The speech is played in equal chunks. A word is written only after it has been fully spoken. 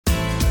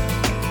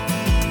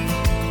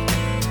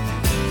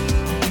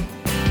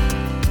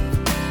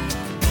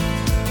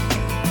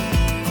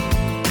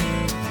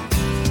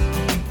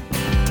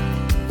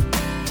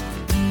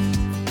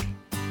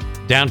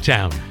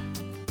Downtown.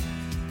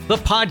 The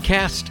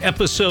podcast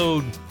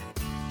episode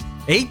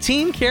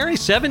 18, Carrie?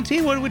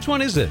 17? Which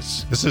one is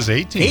this? This is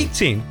 18.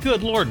 18.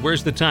 Good Lord,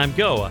 where's the time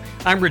go?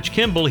 I'm Rich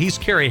Kimball. He's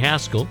Carrie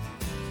Haskell.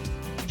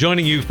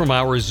 Joining you from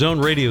our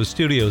Zone Radio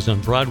studios on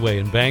Broadway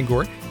in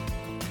Bangor.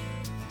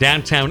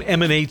 Downtown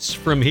emanates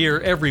from here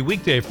every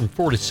weekday from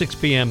 4 to 6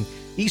 p.m.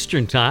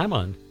 Eastern Time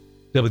on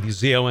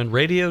WZON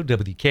Radio,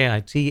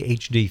 WKIT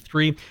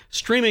HD3,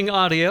 streaming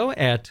audio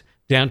at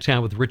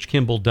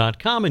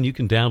downtownwithrichkimball.com, and you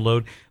can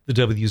download the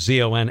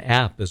WZON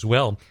app as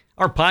well.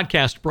 Our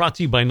podcast brought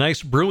to you by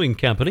Nice Brewing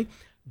Company,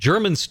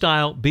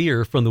 German-style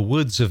beer from the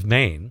woods of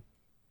Maine,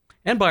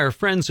 and by our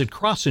friends at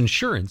Cross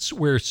Insurance,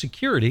 where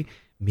security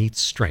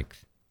meets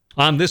strength.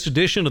 On this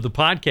edition of the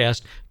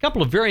podcast, a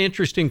couple of very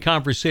interesting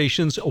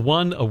conversations,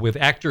 one with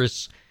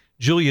actress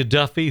Julia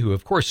Duffy, who,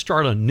 of course,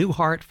 starred on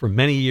Newhart for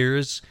many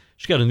years.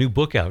 She's got a new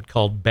book out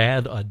called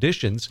Bad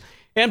Auditions.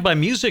 And by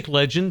music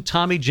legend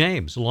Tommy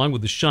James, along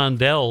with the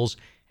Shondells,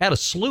 had a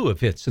slew of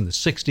hits in the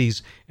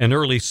 60s and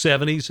early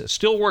 70s,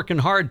 still working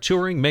hard,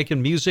 touring,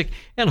 making music,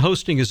 and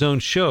hosting his own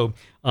show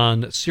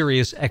on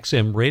Sirius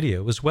XM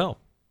Radio as well.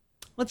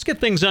 Let's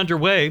get things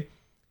underway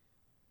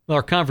with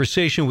our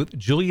conversation with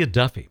Julia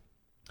Duffy.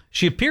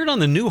 She appeared on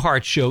the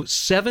Newhart Show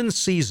 7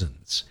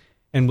 seasons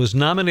and was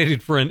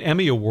nominated for an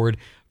Emmy Award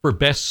for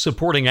Best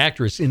Supporting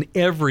Actress in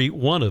every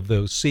one of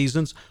those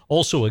seasons.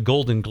 Also a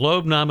Golden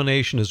Globe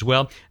nomination as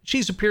well.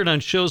 She's appeared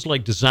on shows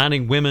like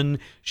Designing Women,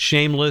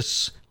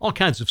 Shameless, all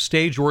kinds of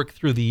stage work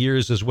through the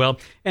years as well.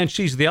 And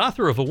she's the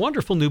author of a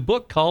wonderful new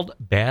book called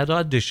Bad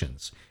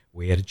Auditions.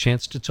 We had a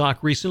chance to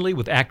talk recently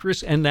with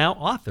actress and now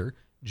author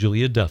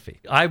Julia Duffy.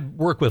 I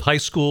work with high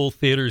school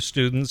theater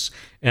students,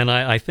 and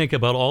I think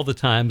about all the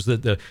times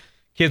that the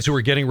kids who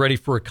are getting ready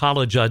for a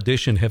college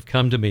audition have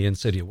come to me and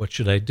said, what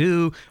should I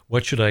do?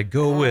 What should I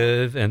go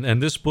with?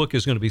 And this book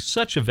is going to be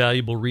such a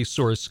valuable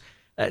resource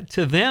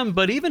to them,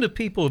 but even to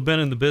people who've been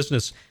in the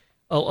business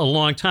a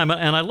long time.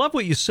 And I love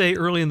what you say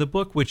early in the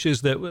book, which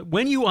is that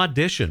when you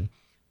audition,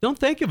 don't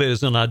think of it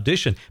as an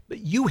audition, but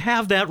you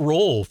have that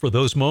role for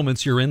those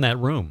moments you're in that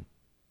room.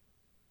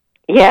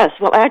 Yes.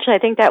 Well, actually, I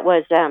think that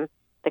was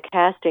the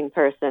casting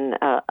person,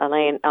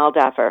 Elaine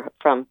Aldaffer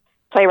from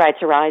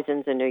Playwrights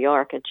Horizons in New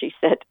York, and she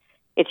said,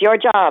 it's your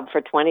job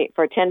for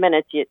 10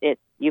 minutes.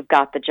 You've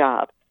got the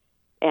job,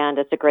 and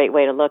it's a great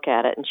way to look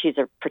at it. And she's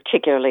a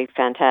particularly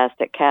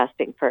fantastic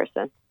casting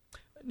person.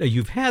 Now,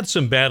 you've had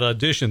some bad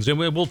auditions, and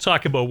we'll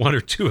talk about one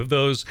or two of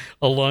those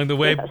along the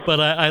way. Yes.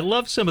 But I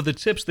love some of the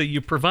tips that you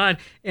provide,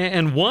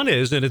 and one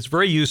is, and it's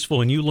very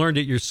useful, and you learned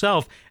it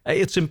yourself.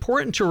 It's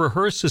important to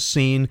rehearse a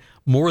scene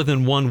more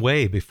than one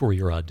way before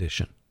your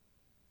audition.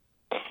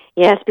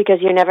 Yes,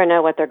 because you never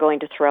know what they're going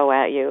to throw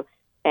at you,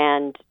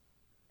 and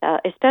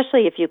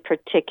especially if you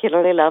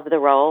particularly love the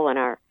role and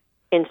are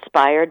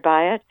inspired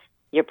by it,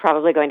 you're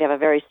probably going to have a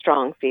very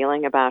strong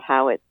feeling about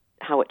how it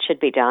should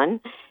be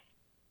done.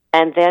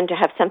 And then to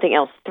have something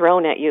else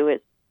thrown at you is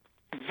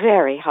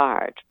very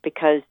hard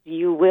because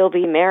you will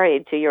be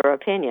married to your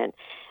opinion.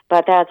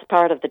 But that's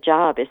part of the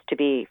job, is to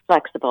be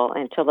flexible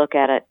and to look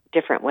at it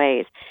different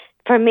ways.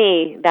 For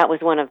me, that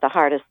was one of the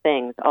hardest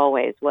things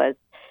always, was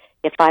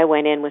if I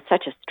went in with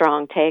such a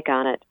strong take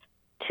on it,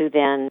 to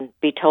then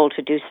be told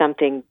to do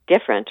something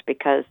different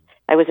because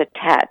I was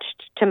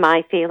attached to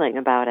my feeling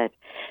about it.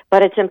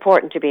 But it's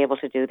important to be able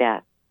to do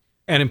that.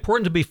 And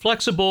important to be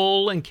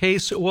flexible in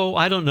case,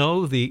 I don't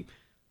know, the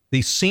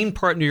scene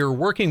partner you're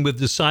working with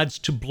decides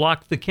to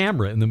block the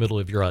camera in the middle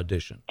of your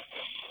audition.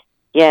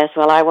 Yes,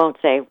 well, I won't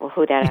say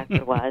who that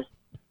actor was.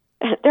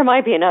 There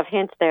might be enough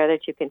hints there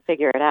that you can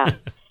figure it out.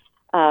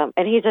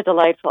 And he's a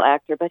delightful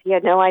actor, but he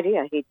had no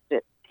idea. He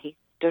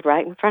stood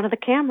right in front of the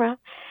camera,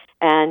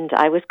 and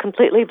I was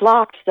completely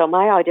blocked, so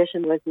my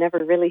audition was never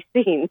really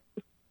seen.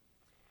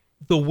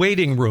 The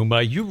waiting room,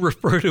 you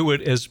refer to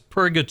it as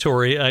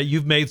purgatory.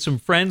 You've made some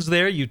friends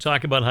there. You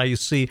talk about how you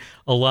see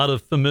a lot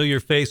of familiar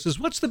faces.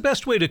 What's the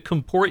best way to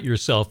comport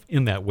yourself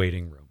in that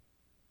waiting room?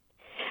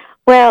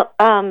 Well,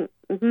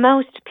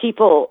 most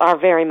people are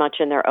very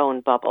much in their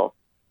own bubble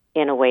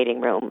in a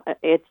waiting room.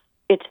 It's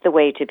the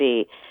way to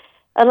be,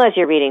 unless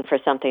you're reading for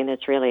something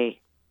that's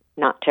really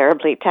not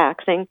terribly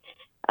taxing.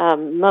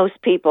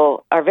 Most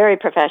people are very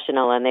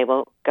professional, and they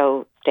will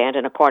go stand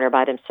in a corner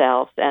by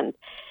themselves and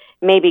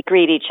maybe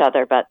greet each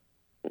other, but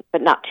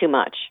not too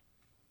much.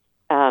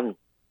 I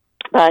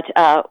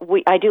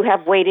do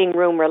have waiting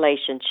room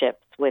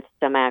relationships with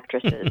some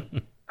actresses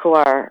who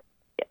are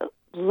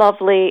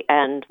lovely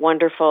and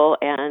wonderful,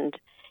 and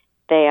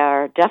they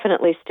are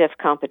definitely stiff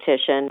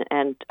competition.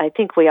 And I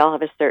think we all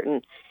have a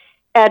certain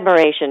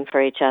admiration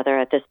for each other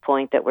at this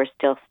point that we're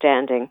still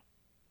standing.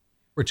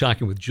 We're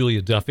talking with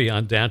Julia Duffy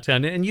on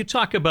Downtown, and you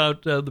talk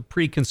about the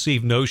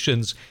preconceived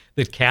notions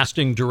that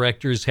casting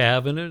directors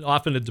have, and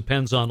often it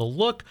depends on a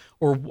look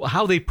or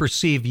how they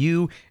perceive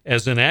you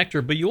as an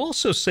actor. But you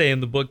also say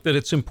in the book that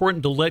it's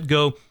important to let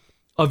go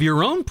of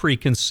your own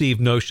preconceived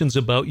notions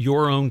about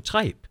your own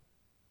type.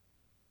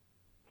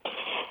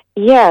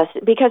 Yes,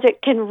 because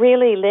it can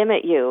really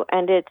limit you,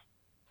 and it's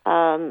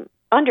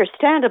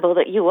understandable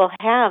that you will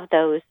have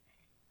those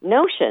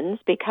notions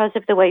because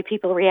of the way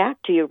people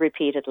react to you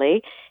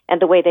repeatedly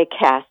and the way they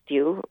cast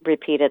you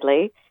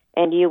repeatedly.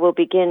 And you will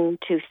begin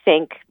to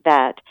think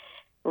that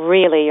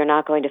really you're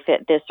not going to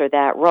fit this or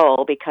that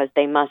role because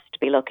they must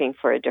be looking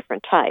for a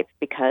different type.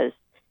 Because,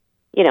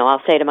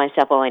 I'll say to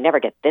myself, well, I never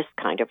get this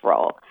kind of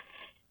role.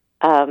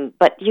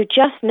 But you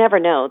just never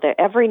know. That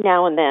every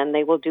now and then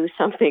they will do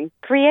something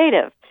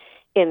creative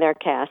in their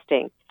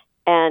casting.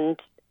 And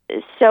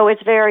so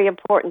it's very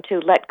important to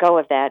let go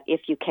of that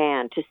if you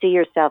can, to see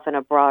yourself in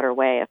a broader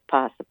way if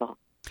possible.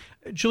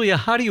 Julia,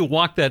 how do you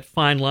walk that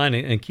fine line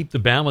and keep the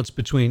balance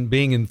between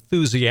being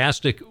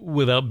enthusiastic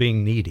without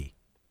being needy?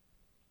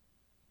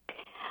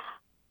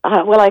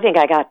 Well, I think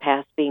I got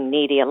past being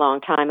needy a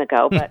long time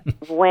ago, but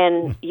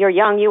when you're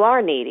young, you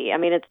are needy. I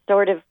mean, it's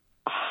sort of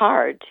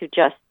hard to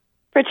just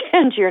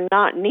pretend you're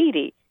not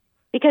needy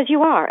because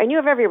you are, and you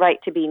have every right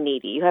to be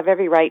needy. You have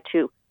every right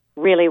to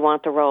really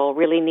want the role,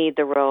 really need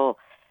the role.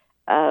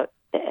 If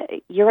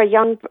you're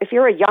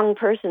a young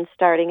person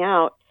starting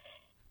out,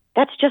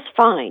 that's just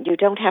fine. You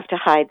don't have to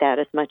hide that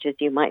as much as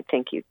you might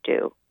think you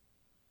do.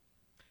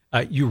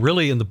 You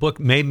really, in the book,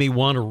 made me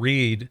want to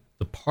read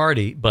The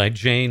Party by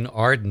Jane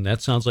Arden.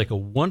 That sounds like a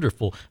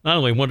wonderful, not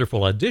only a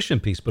wonderful audition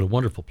piece, but a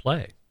wonderful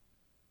play.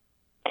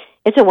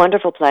 It's a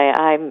wonderful play.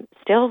 I'm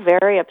still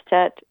very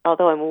upset,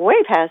 although I'm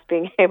way past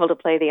being able to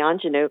play the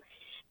ingenue.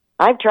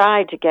 I've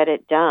tried to get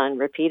it done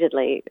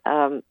repeatedly.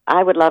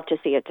 I would love to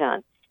see it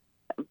done.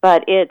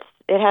 But it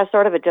has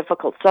sort of a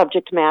difficult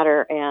subject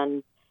matter,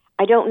 and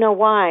I don't know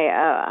why.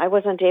 I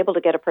wasn't able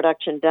to get a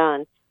production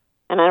done,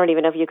 and I don't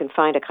even know if you can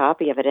find a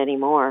copy of it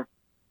anymore.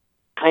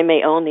 I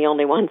may own the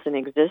only ones in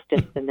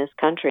existence in this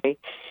country,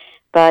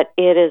 but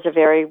it is a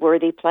very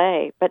worthy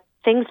play. But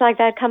things like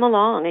that come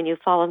along, and you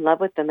fall in love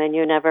with them, and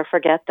you never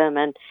forget them,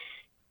 and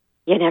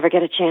you never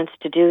get a chance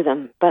to do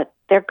them. But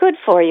they're good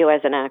for you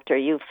as an actor.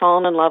 You've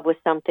fallen in love with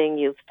something,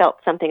 you've felt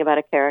something about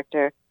a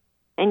character,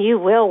 and you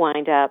will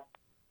wind up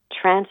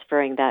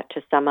transferring that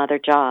to some other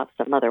job,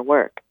 some other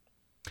work.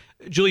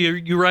 Julia,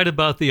 you write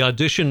about the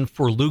audition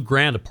for Lou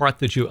Grant, a part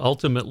that you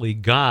ultimately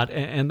got,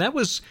 and that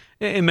was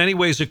in many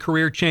ways a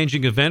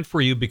career-changing event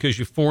for you because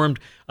you formed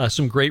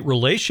some great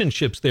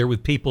relationships there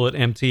with people at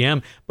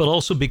MTM, but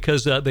also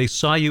because they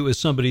saw you as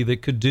somebody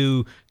that could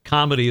do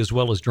comedy as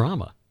well as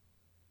drama.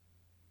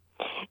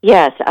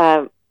 Yes,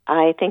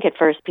 I think at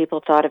first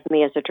people thought of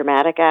me as a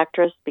dramatic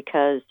actress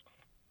because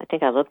I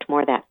think I looked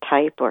more that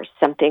type or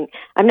something.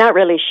 I'm not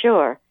really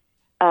sure.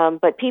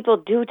 But people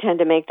do tend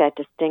to make that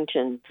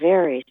distinction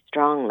very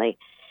strongly.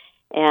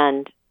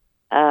 And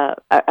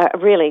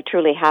really,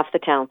 truly, half the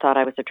town thought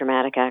I was a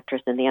dramatic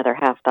actress and the other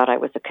half thought I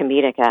was a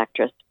comedic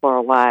actress for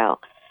a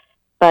while.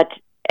 But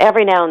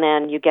every now and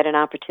then you get an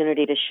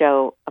opportunity to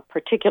show a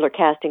particular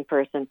casting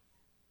person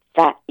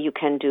that you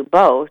can do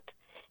both,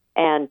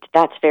 and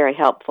that's very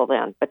helpful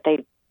then. But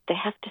they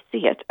have to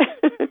see it.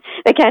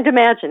 They can't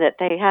imagine it.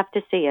 They have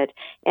to see it.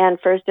 And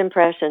first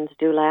impressions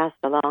do last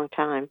a long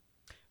time.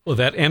 Well,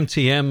 that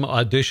MTM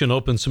audition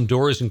opened some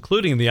doors,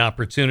 including the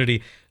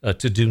opportunity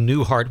to do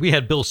Newhart. We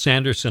had Bill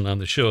Sanderson on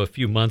the show a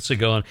few months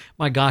ago, and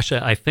my gosh,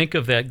 I think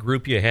of that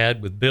group you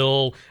had with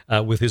Bill,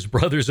 with his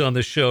brothers on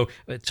the show,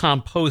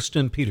 Tom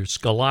Poston, Peter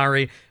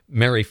Scolari,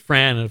 Mary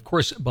Fran, and of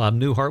course, Bob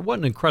Newhart. What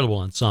an incredible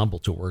ensemble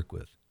to work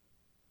with.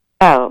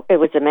 Oh, it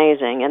was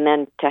amazing. And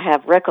then to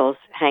have Rickles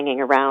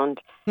hanging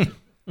around,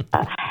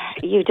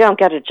 you don't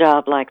get a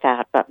job like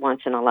that but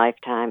once in a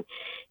lifetime.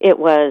 It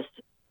was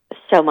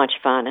so much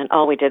fun, and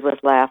all we did was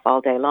laugh all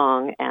day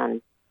long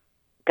and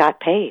got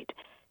paid.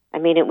 I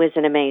mean, it was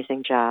an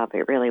amazing job.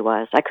 It really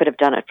was. I could have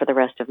done it for the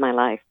rest of my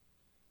life.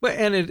 Well,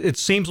 and it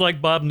seems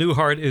like Bob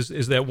Newhart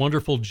is that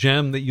wonderful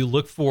gem that you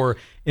look for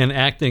in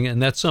acting,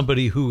 and that's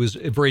somebody who is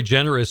very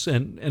generous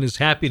and is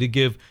happy to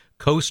give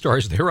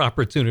co-stars their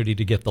opportunity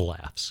to get the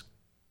laughs.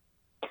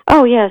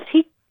 Oh, yes.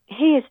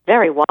 He is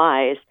very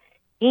wise.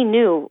 He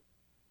knew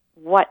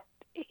what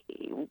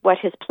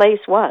his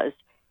place was.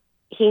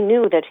 He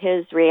knew that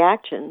his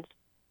reactions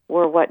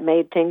were what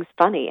made things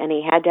funny, and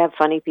he had to have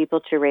funny people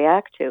to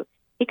react to.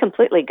 He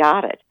completely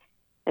got it.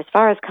 As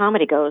far as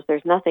comedy goes,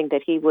 there's nothing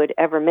that he would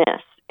ever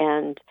miss,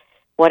 and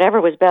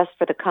whatever was best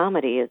for the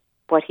comedy is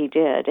what he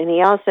did. And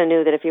he also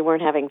knew that if you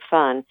weren't having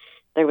fun,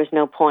 there was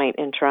no point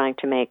in trying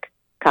to make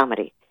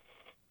comedy.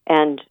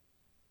 And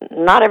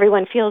not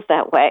everyone feels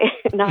that way.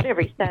 Not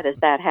every set is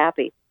that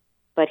happy.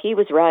 But he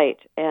was right,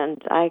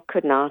 and I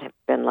could not have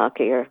been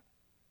luckier.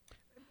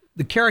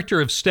 The character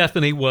of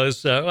Stephanie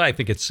was, I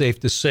think it's safe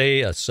to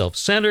say,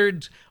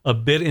 self-centered, a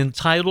bit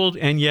entitled,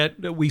 and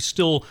yet we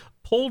still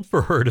pulled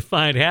for her to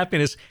find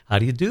happiness. How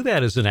do you do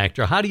that as an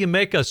actor? How do you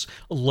make us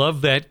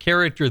love that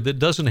character that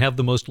doesn't have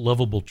the most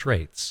lovable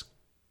traits?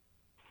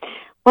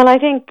 Well, I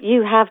think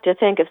you have to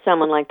think of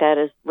someone like that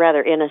as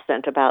rather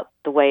innocent about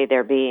the way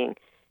they're being.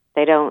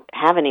 They don't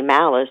have any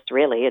malice,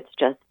 really. It's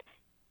just,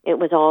 it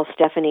was all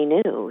Stephanie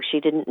knew. She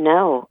didn't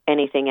know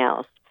anything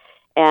else.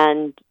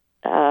 And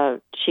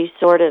she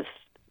sort of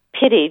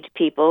pitied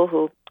people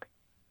who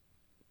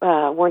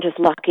weren't as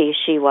lucky as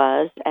she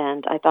was,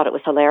 and I thought it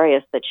was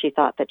hilarious that she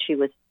thought that she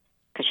was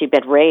because she'd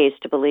been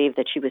raised to believe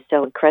that she was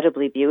so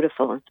incredibly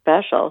beautiful and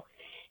special.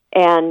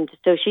 And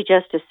so she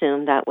just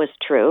assumed that was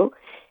true,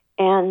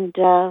 and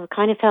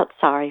kind of felt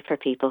sorry for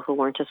people who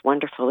weren't as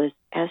wonderful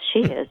as she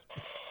is.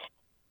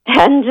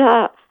 And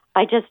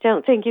I just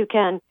don't think you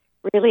can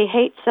really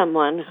hate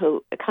someone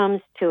who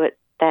comes to it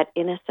that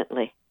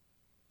innocently.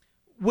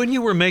 When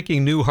you were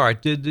making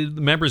Newhart, did the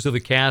members of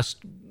the cast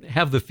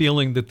have the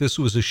feeling that this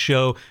was a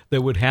show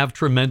that would have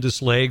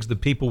tremendous legs,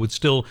 that people would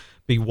still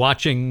be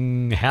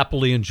watching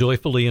happily and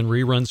joyfully in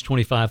reruns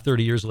 25,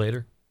 30 years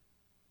later?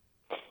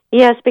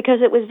 Yes,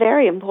 because it was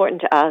very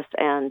important to us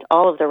and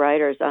all of the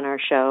writers on our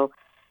show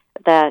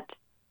that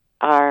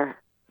our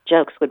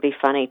jokes would be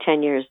funny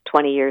 10 years,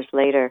 20 years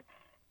later.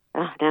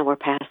 Oh, now we're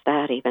past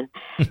that even.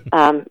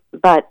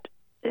 But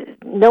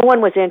no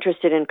one was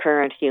interested in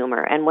current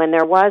humor. And when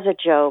there was a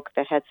joke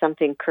that had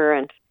something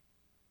current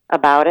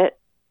about it,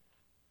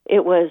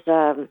 it was,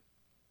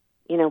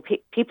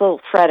 people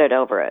fretted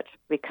over it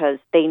because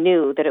they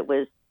knew that it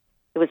was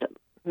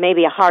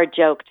maybe a hard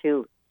joke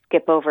to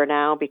skip over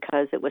now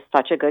because it was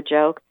such a good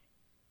joke,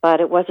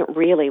 but it wasn't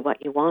really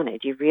what you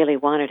wanted. You really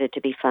wanted it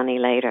to be funny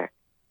later.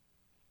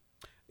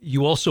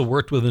 You also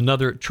worked with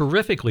another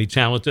terrifically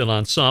talented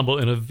ensemble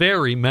in a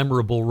very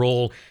memorable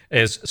role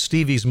as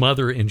Stevie's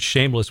mother in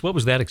Shameless. What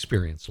was that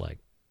experience like?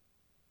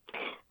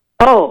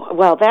 Oh,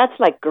 well, that's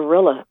like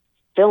guerrilla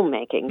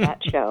filmmaking,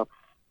 that show.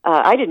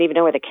 I didn't even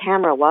know where the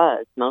camera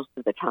was most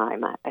of the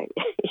time.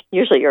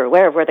 Usually you're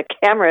aware of where the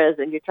camera is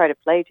and you try to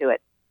play to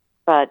it.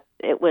 But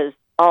it was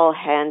all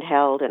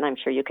handheld, and I'm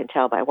sure you can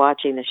tell by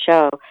watching the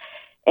show,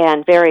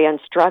 and very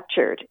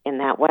unstructured in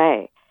that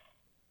way.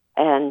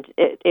 And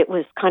it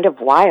was kind of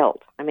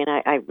wild. I mean,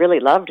 I really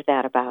loved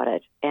that about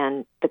it.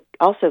 And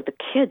also the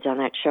kids on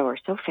that show are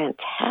so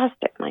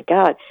fantastic. My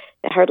God,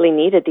 they hardly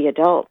needed the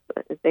adults.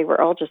 They were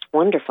all just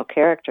wonderful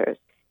characters,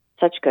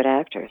 such good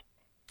actors.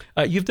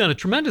 You've done a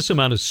tremendous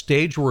amount of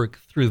stage work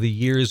through the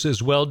years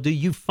as well. Do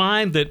you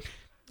find that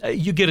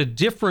you get a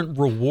different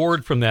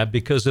reward from that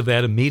because of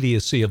that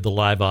immediacy of the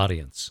live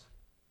audience?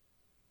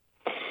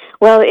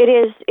 Well,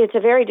 it's a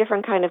very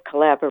different kind of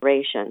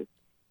collaboration.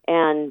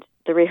 And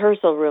the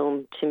rehearsal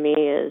room, to me,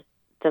 is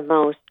the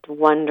most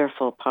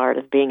wonderful part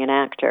of being an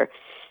actor,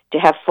 to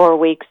have 4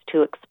 weeks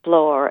to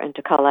explore and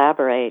to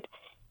collaborate.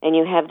 And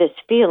you have this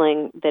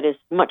feeling that is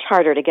much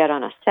harder to get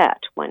on a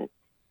set when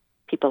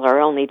people are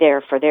only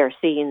there for their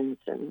scenes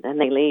and then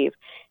they leave.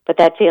 But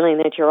that feeling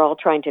that you're all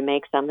trying to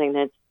make something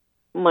that's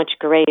much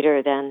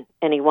greater than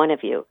any one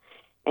of you,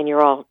 and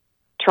you're all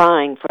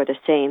trying for the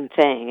same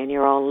thing, and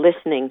you're all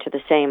listening to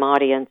the same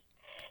audience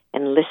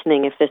and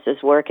listening if this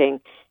is working.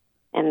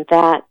 And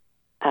that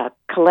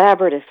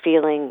collaborative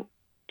feeling,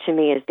 to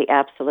me, is the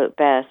absolute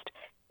best.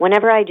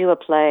 Whenever I do a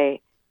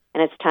play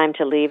and it's time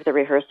to leave the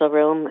rehearsal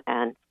room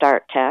and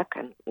start tech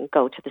and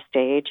go to the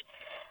stage,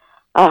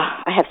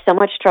 I have so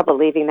much trouble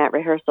leaving that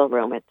rehearsal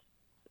room.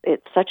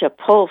 It's such a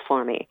pull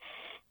for me.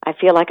 I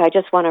feel like I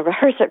just want to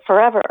rehearse it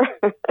forever.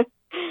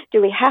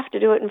 Do we have to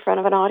do it in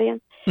front of an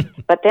audience?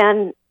 But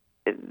then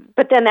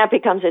that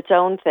becomes its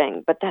own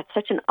thing. But that's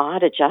such an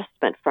odd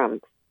adjustment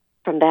from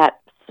that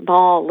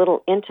small,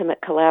 little, intimate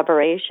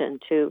collaboration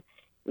to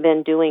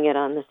then doing it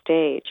on the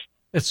stage.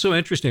 It's so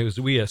interesting.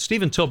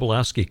 Stephen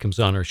Tobolowsky comes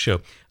on our show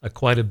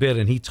quite a bit,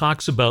 and he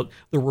talks about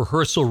the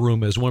rehearsal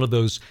room as one of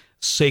those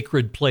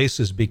sacred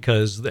places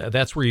because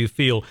that's where you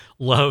feel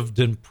loved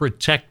and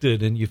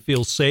protected and you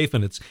feel safe.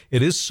 And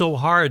it is so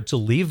hard to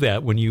leave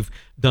that when you've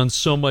done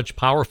so much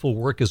powerful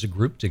work as a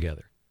group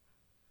together.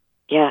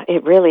 Yeah,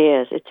 it really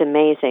is. It's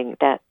amazing,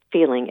 that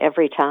feeling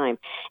every time.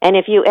 And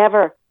if you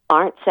ever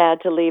aren't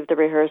sad to leave the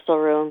rehearsal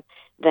room,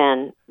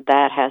 then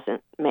that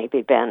hasn't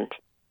maybe been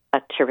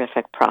a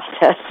terrific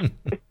process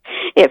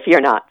if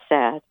you're not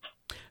sad.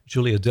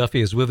 Julia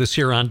Duffy is with us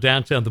here on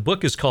Downtown. The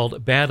book is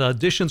called Bad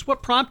Auditions.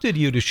 What prompted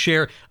you to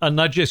share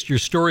not just your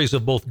stories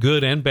of both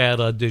good and bad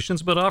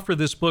auditions, but offer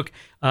this book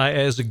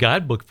as a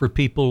guidebook for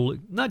people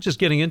not just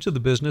getting into the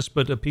business,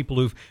 but people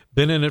who've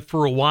been in it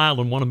for a while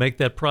and want to make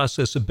that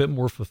process a bit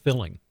more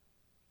fulfilling?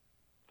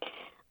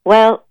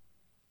 Well,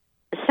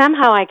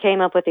 somehow I came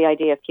up with the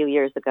idea a few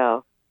years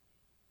ago,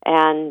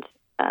 and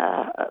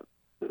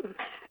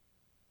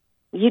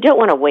you don't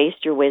want to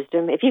waste your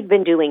wisdom. If you've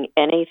been doing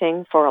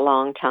anything for a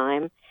long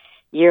time,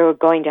 you're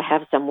going to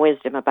have some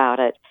wisdom about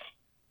it.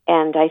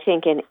 And I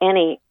think in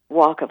any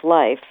walk of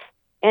life,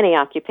 any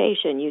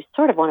occupation, you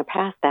sort of want to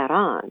pass that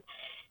on.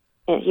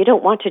 And you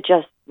don't want to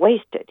just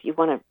waste it. You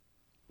want to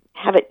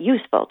have it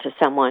useful to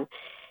someone.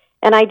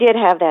 And I did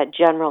have that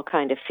general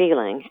kind of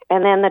feeling.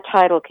 And then the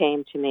title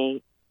came to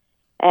me,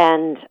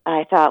 and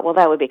I thought, well,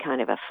 that would be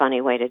kind of a funny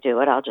way to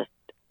do it. I'll just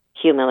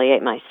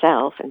humiliate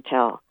myself and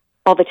tell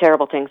all the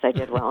terrible things I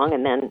did wrong,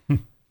 and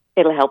then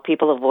it'll help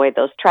people avoid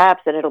those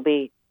traps, and it'll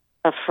be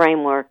a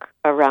framework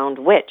around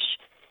which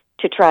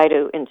to try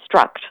to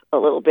instruct a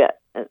little bit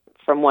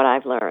from what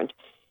I've learned.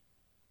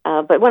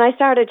 But when I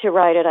started to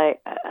write it,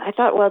 I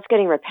thought, well, it's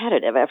getting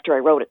repetitive after I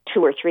wrote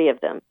 2 or 3 of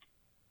them.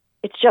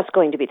 It's just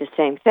going to be the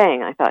same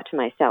thing, I thought to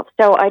myself.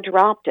 So I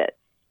dropped it.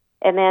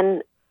 And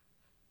then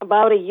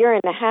about a year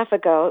and a half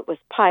ago, it was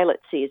pilot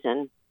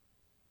season,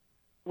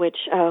 which,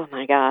 oh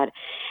my God,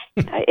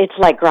 it's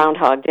like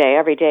Groundhog Day.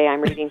 Every day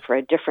I'm reading for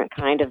a different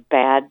kind of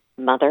bad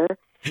mother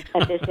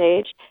at this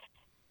age.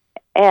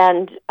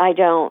 And I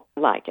don't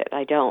like it.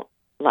 I don't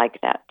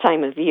like that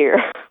time of year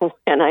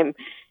when I'm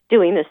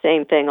doing the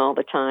same thing all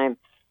the time.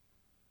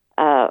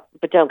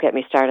 But don't get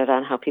me started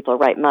on how people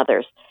write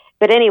mothers.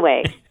 But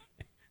anyway,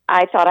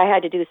 I thought I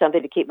had to do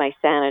something to keep my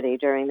sanity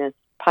during this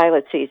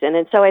pilot season.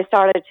 And so I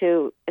started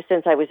to,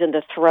 since I was in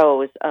the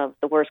throes of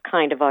the worst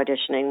kind of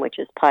auditioning, which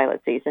is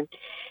pilot season,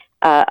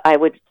 I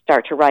would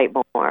start to write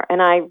more.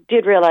 And I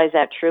did realize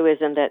that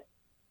truism that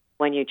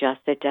when you just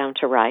sit down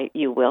to write,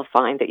 you will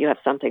find that you have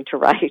something to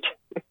write.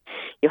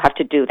 You have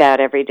to do that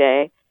every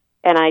day.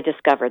 And I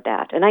discovered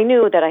that. And I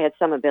knew that I had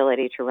some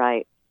ability to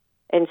write.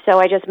 And so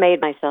I just made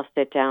myself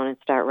sit down and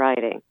start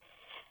writing.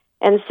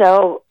 And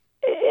so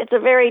it's a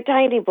very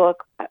tiny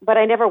book, but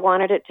I never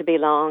wanted it to be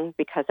long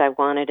because I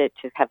wanted it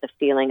to have the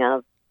feeling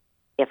of,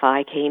 if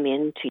I came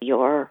into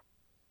your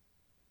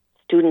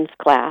students'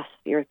 class,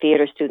 your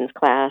theater students'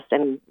 class,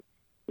 and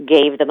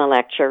gave them a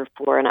lecture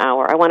for an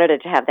hour, I wanted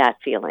it to have that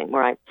feeling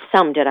where I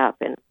summed it up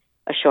in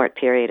a short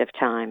period of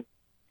time.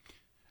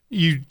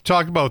 You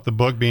talked about the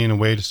book being a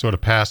way to sort of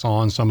pass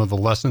on some of the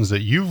lessons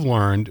that you've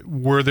learned.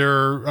 Were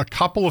there a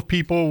couple of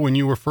people when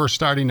you were first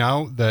starting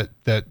out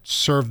that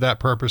served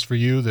that purpose for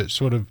you, that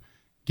sort of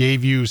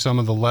gave you some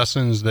of the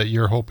lessons that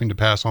you're hoping to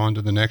pass on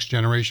to the next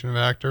generation of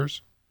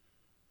actors?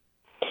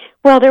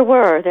 Well, there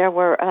were.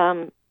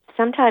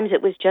 Sometimes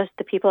it was just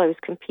the people I was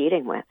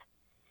competing with.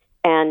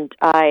 And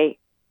I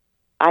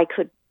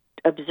could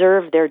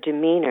observe their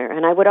demeanor.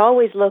 And I would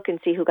always look and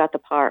see who got the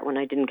part when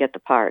I didn't get the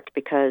part,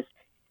 because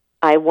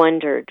I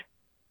wondered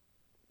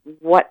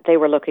what they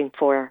were looking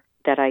for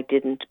that I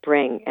didn't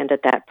bring and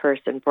that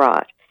person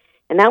brought.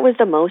 And that was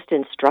the most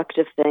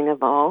instructive thing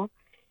of all,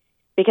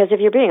 because if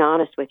you're being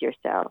honest with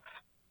yourself,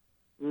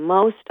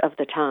 most of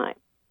the time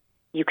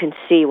you can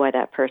see why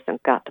that person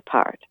got the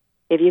part.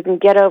 If you can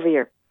get over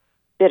your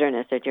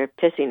bitterness and your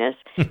pissiness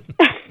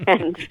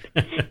and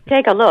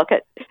take a look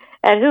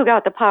at who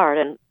got the part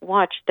and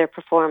watch their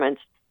performance,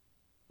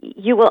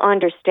 you will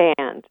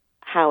understand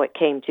how it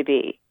came to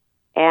be.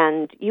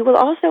 And you will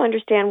also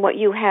understand what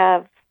you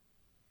have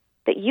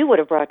that you would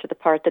have brought to the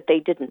part that they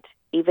didn't,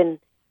 even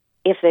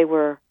if they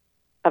were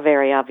a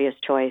very obvious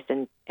choice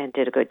and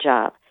did a good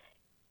job.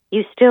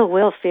 You still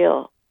will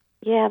feel,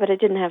 yeah, but I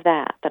didn't have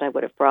that I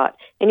would have brought.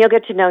 And you'll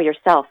get to know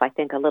yourself, I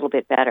think, a little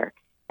bit better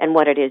and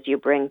what it is you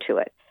bring to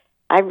it.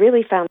 I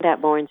really found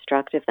that more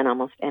instructive than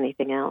almost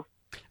anything else.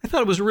 I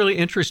thought it was a really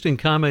interesting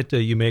comment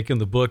you make in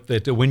the book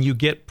that when you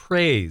get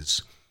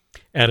praise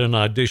at an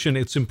audition,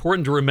 it's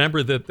important to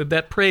remember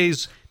that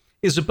praise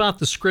is about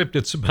the script,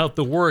 it's about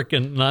the work,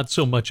 and not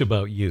so much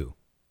about you.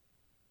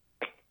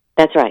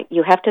 That's right.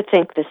 You have to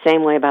think the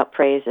same way about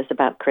praise as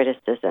about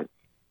criticism.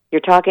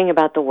 You're talking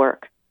about the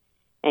work.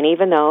 And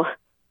even though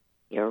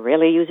you're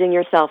really using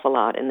yourself a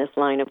lot in this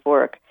line of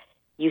work,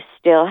 you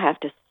still have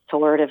to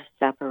sort of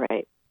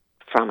separate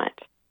from it.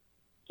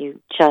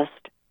 You just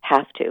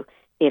have to.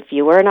 If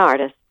you were an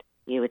artist,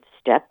 you would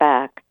step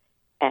back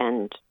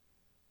and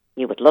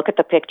you would look at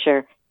the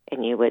picture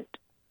and you would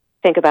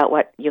think about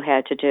what you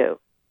had to do.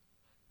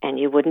 And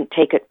you wouldn't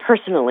take it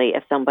personally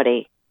if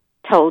somebody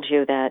told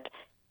you that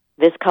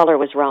this color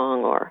was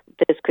wrong or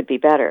this could be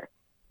better.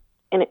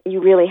 And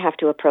you really have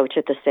to approach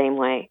it the same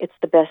way. It's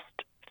the best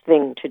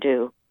thing to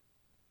do.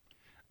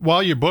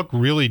 While your book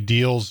really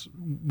deals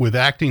with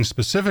acting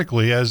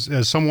specifically, as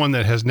someone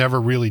that has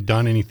never really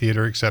done any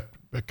theater except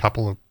a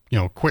couple of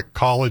quick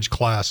college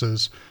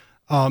classes,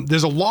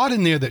 there's a lot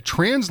in there that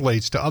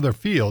translates to other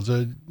fields.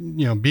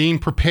 Being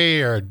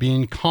prepared,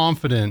 being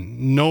confident,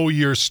 know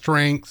your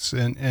strengths,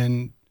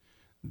 and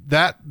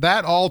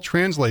that all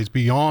translates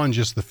beyond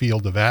just the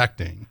field of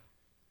acting.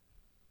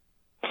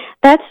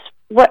 That's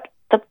what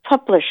the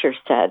publisher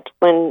said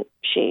when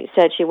she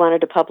said she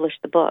wanted to publish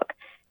the book.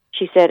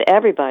 She said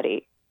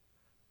everybody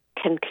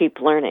can keep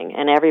learning,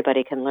 and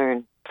everybody can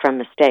learn from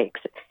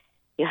mistakes.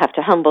 You have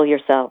to humble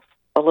yourself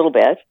a little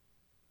bit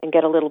and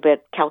get a little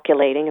bit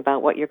calculating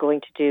about what you're going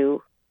to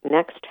do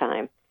next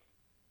time.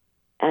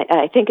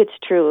 I think it's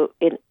true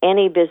in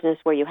any business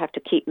where you have to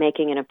keep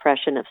making an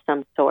impression of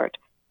some sort,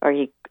 or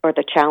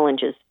the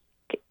challenges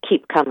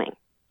keep coming.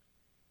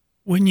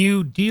 When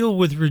you deal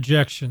with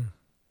rejection,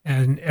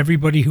 and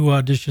everybody who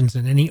auditions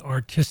in any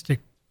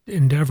artistic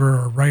endeavor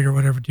or writer or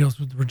whatever deals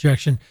with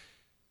rejection,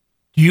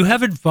 do you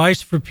have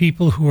advice for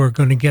people who are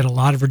going to get a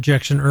lot of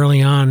rejection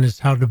early on as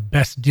how to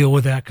best deal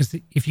with that? Because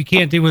if you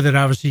can't deal with it,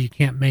 obviously you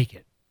can't make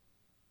it.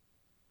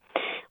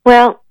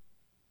 Well,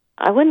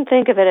 I wouldn't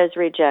think of it as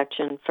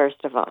rejection,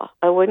 first of all.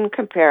 I wouldn't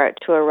compare it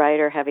to a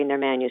writer having their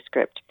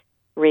manuscript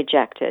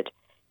rejected,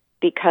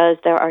 because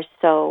there are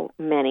so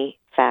many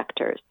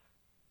factors.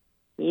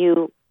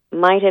 You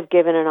might have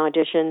given an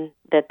audition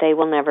that they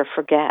will never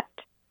forget,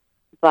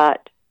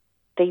 but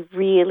they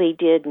really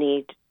did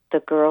need the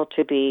girl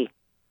to be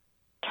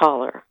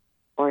taller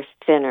or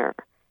thinner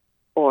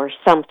or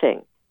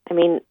something. I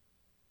mean,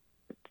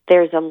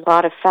 there's a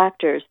lot of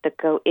factors that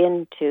go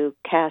into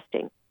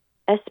casting,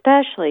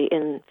 especially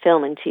in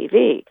film and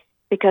TV,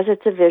 because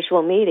it's a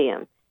visual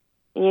medium.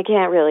 And you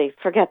can't really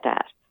forget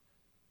that.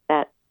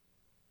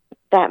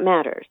 That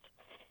matters.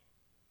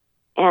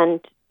 And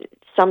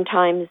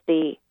sometimes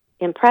the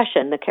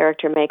impression the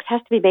character makes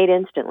has to be made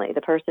instantly.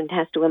 The person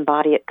has to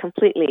embody it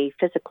completely,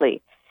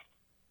 physically.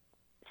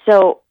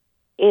 So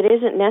it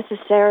isn't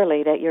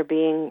necessarily that you're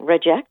being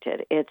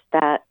rejected. It's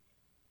that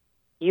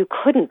you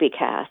couldn't be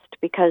cast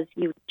because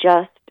you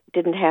just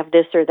didn't have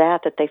this or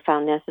that they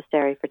found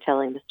necessary for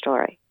telling the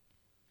story.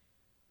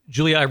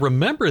 Julia, I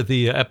remember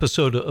the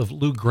episode of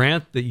Lou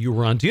Grant that you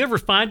were on. Do you ever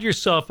find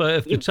yourself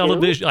at the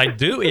television? I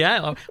do,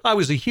 yeah.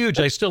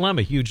 I still am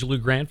a huge Lou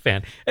Grant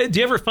fan. Do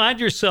you ever find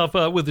yourself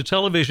with the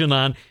television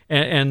on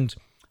and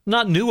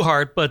not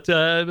Newhart, but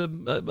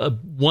a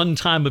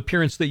one-time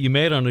appearance that you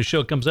made on a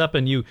show comes up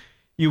and you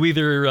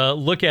either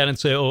look at it and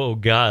say, oh,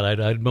 God, I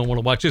don't want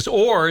to watch this,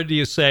 or do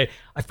you say,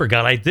 I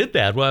forgot I did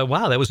that. Well,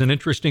 wow, that was an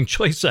interesting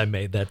choice I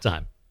made that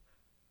time.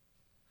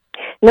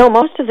 No,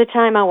 most of the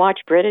time I watch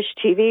British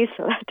TV,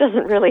 so that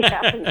doesn't really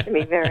happen to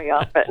me very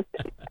often.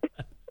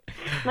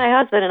 My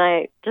husband and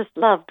I just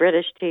love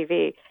British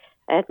TV,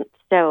 and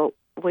so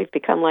we've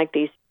become like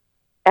these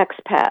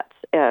expats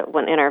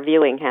when in our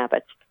viewing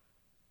habits.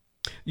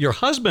 Your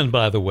husband,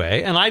 by the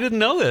way, and I didn't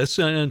know this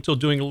until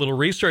doing a little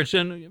research,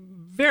 and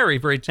very,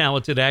 very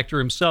talented actor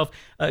himself,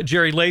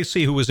 Jerry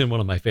Lacey, who was in one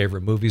of my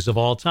favorite movies of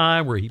all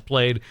time, where he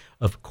played,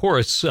 of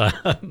course,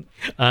 an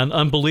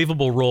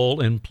unbelievable role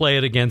in Play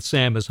It Again,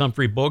 Sam, as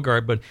Humphrey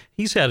Bogart, but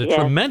he's had a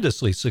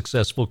tremendously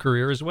successful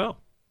career as well.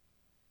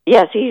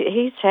 Yes,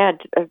 he's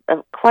had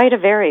quite a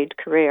varied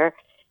career,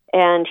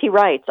 and he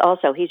writes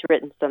also. He's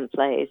written some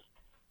plays,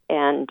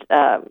 and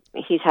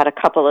he's had a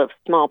couple of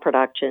small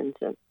productions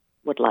and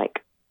would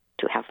like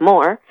to have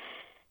more.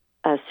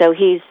 So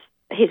he's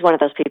one of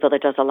those people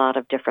that does a lot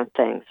of different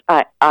things.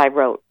 I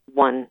wrote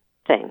one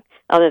thing.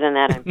 Other than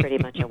that, I'm pretty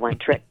much a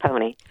one-trick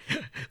pony.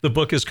 The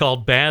book is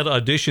called Bad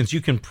Auditions. You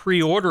can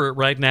pre-order it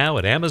right now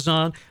at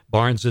Amazon,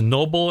 Barnes &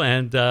 Noble,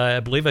 and I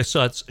believe I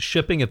saw it's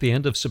shipping at the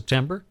end of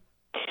September.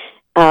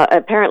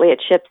 Apparently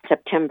it ships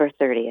September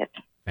 30th.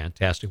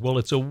 Fantastic. Well,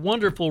 it's a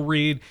wonderful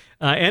read.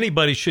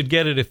 Anybody should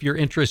get it if you're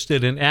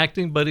interested in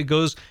acting, but it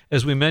goes,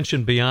 as we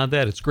mentioned, beyond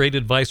that. It's great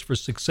advice for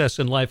success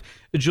in life.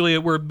 Julia,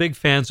 we're big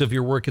fans of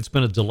your work. It's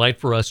been a delight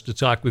for us to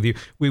talk with you.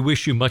 We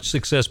wish you much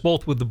success,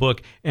 both with the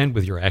book and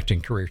with your acting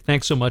career.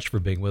 Thanks so much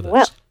for being with us.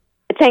 Well,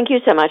 thank you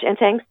so much, and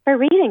thanks for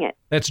reading it.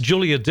 That's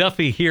Julia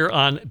Duffy here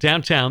on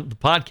Downtown, the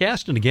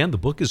podcast. And again, the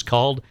book is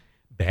called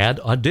Bad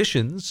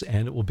Auditions,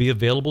 and it will be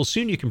available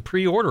soon. You can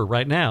pre-order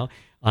right now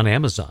on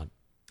Amazon.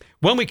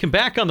 When we come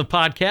back on the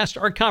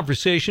podcast, our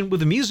conversation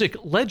with a music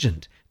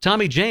legend,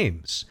 Tommy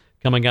James,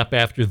 coming up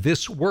after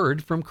this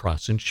word from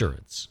Cross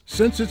Insurance.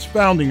 Since its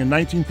founding in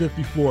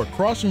 1954,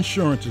 Cross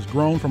Insurance has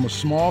grown from a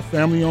small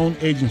family-owned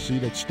agency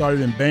that started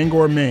in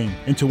Bangor, Maine,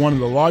 into one of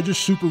the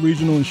largest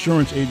super-regional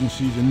insurance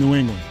agencies in New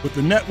England. With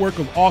a network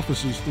of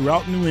offices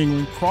throughout New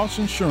England, Cross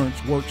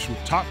Insurance works with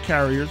top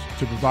carriers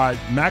to provide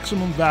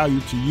maximum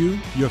value to you,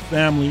 your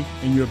family,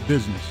 and your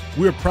business.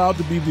 We are proud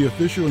to be the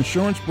official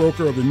insurance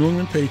broker of the New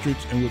England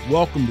Patriots and would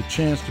welcome the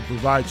chance to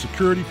provide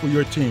security for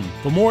your team.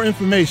 For more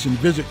information,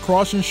 visit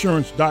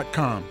crossinsurance.com.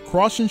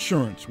 Cross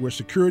Insurance, where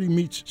security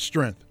meets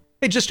strength.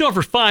 Hey, just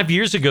over 5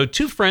 years ago,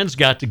 two friends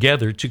got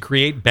together to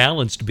create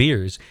balanced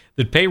beers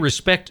that pay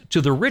respect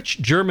to the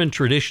rich German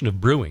tradition of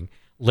brewing,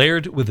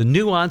 layered with the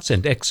nuance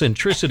and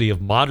eccentricity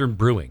of modern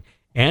brewing.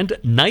 And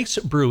Nice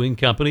Brewing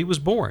Company was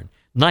born.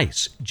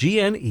 Nice,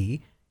 G-N-E-I-S-S.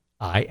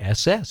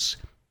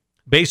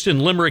 Based in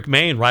Limerick,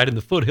 Maine, right in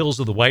the foothills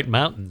of the White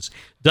Mountains,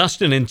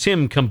 Dustin and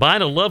Tim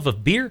combine a love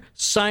of beer,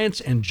 science,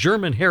 and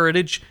German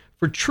heritage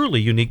for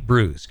truly unique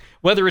brews.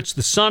 Whether it's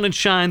the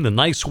Sonnenschein, the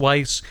Nice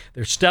Weiss,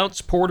 their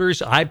stouts, porters,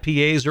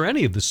 IPAs, or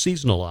any of the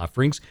seasonal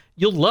offerings,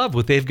 you'll love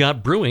what they've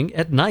got brewing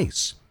at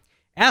Nice.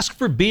 Ask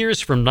for beers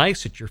from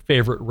Nice at your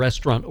favorite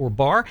restaurant or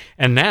bar,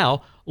 and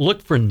now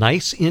look for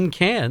Nice in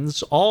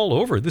cans all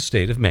over the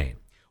state of Maine.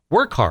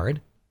 Work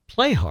hard,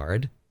 play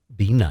hard,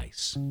 be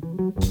nice.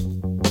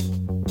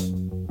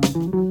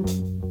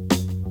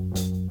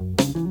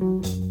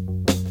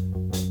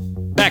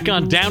 Back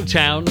on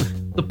Downtown,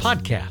 the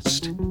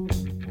podcast.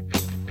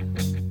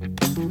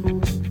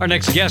 Our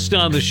next guest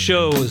on the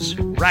show has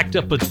racked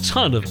up a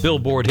ton of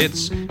Billboard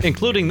hits,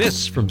 including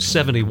this from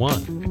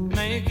 '71.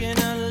 Making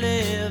a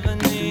living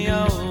the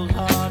old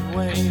hard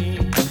way,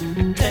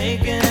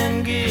 taking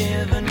and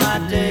giving my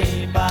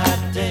day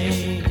by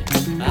day.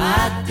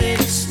 I take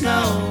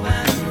snow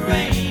and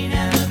rain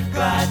and the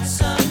bright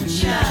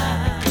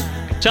sunshine.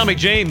 Tommy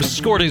James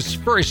scored his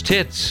first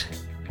hit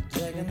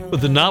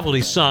with the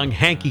novelty song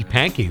Hanky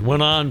Panky.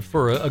 Went on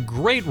for a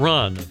great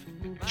run of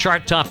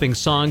chart-topping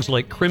songs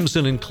like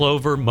Crimson and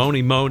Clover,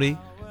 Mony Mony,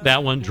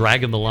 that one,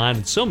 Dragging the Line,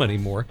 and so many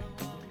more.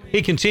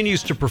 He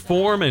continues to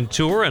perform and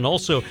tour and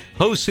also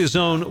hosts his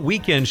own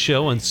weekend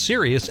show on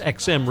Sirius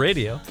XM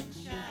Radio.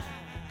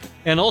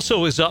 And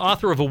also is the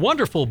author of a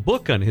wonderful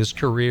book on his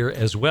career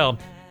as well.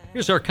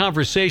 Here's our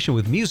conversation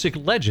with music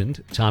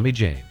legend Tommy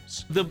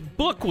James. The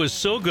book was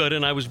so good,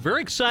 and I was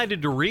very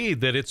excited to read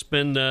that it's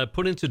been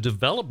put into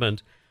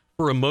development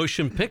for a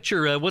motion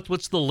picture.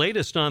 What's the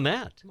latest on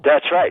that?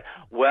 That's right.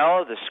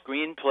 Well, the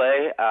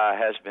screenplay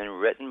has been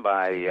written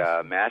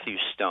by Matthew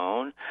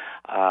Stone.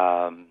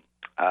 The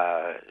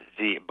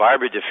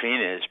Barbara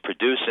DeFina is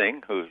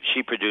producing.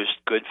 She produced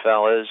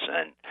Goodfellas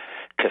and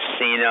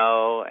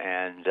Casino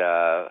and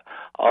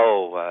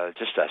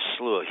just a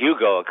slew of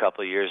Hugo a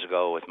couple of years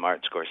ago with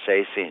Martin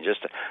Scorsese, and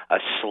just a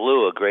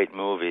slew of great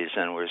movies.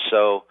 And we're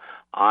so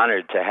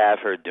honored to have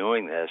her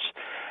doing this.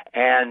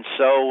 And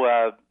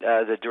so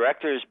the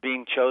director is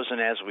being chosen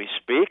as we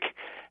speak.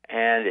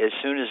 And as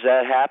soon as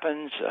that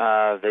happens,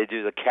 they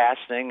do the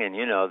casting, and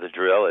you know the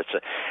drill. It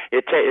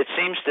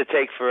seems to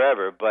take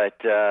forever, but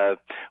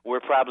we're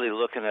probably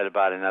looking at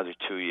about another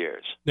 2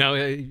 years. Now,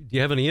 do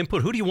you have any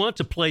input? Who do you want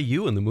to play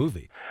you in the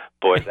movie?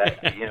 Boy,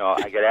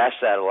 I get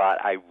asked that a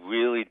lot. I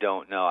really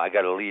don't know. I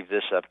got to leave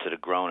this up to the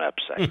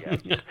grown-ups, I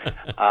guess.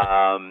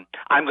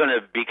 I'm going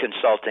to be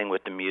consulting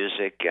with the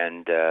music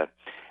and the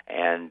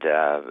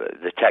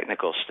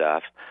technical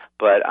stuff,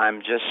 but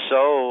I'm just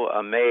so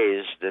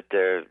amazed that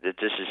this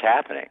is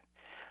happening.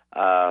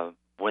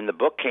 When the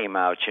book came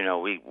out,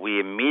 we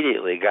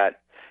immediately got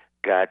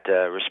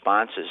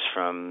responses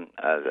from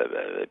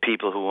the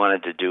people who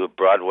wanted to do a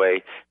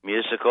Broadway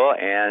musical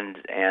and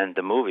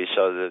the movie.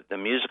 So the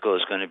musical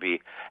is going to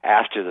be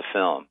after the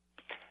film,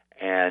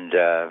 and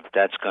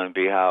that's going to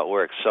be how it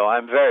works. So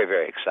I'm very,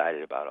 very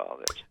excited about all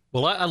this.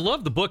 Well, I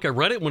love the book. I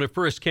read it when it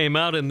first came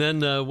out, and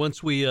then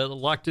once we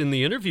locked in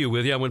the interview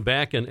with you, I went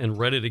back and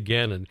read it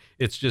again, and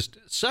it's just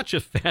such a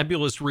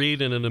fabulous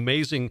read and an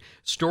amazing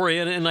story.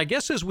 And I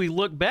guess as we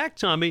look back,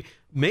 Tommy,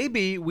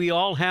 maybe we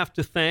all have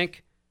to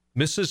thank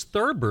Mrs.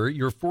 Thurber,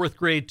 your fourth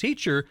grade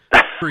teacher,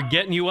 for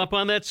getting you up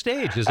on that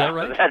stage. Is that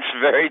right? That's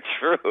very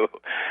true.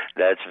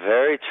 That's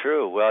very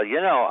true. Well,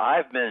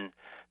 I've been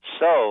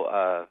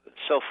so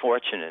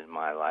fortunate in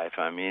my life.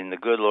 I mean, the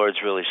good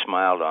Lord's really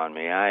smiled on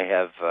me. I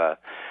have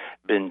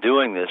been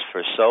doing this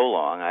for so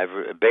long.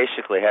 I've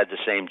basically had the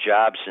same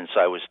job since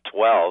I was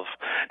 12.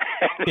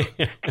 It's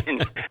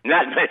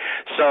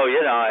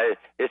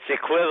the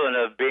equivalent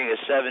of being a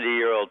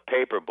 70-year-old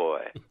paper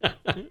boy.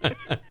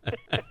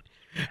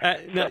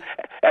 No.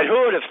 And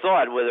who would have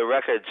thought, with a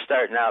record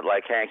starting out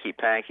like Hanky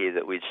Panky,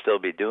 that we'd still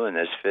be doing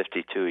this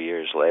 52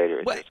 years later?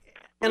 It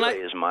really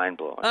is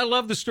mind-blowing. I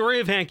love the story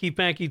of Hanky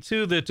Panky,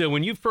 too, that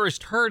when you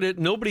first heard it,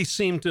 nobody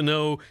seemed to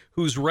know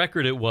whose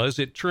record it was.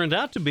 It turned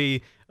out to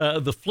be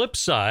the flip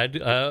side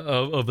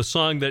of a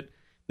song that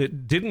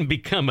didn't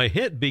become a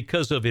hit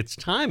because of its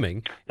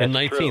timing in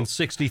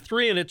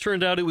 1963, and it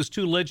turned out it was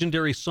two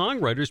legendary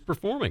songwriters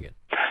performing it.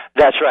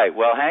 That's right.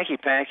 Well, Hanky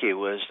Panky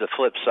was the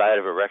flip side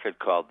of a record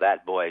called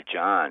That Boy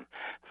John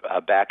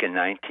back in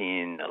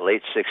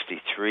late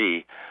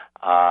 63.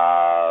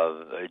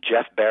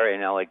 Jeff Barry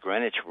and Ellie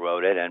Greenwich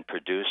wrote it and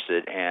produced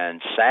it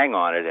and sang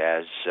on it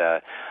as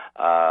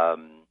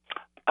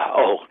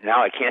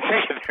now I can't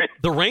think of it.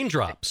 The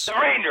Raindrops. The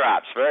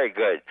Raindrops. Very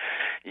good.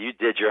 You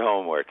did your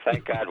homework.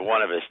 Thank God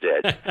one of us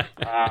did.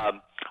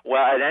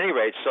 Well, at any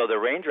rate, so the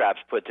Raindrops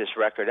put this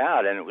record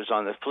out, and it was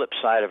on the flip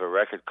side of a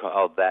record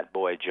called That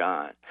Boy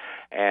John,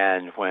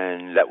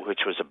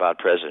 which was about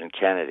President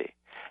Kennedy.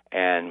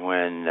 And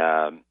when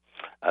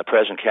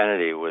President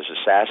Kennedy was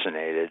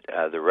assassinated,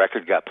 the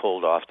record got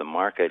pulled off the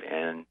market,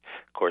 and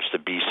of course the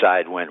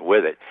B-side went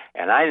with it.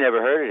 And I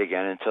never heard it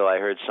again until I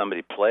heard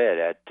somebody play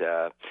it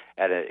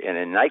in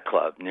a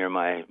nightclub near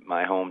my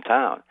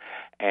hometown.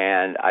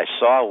 And I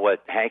saw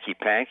what Hanky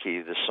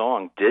Panky, the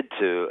song, did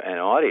to an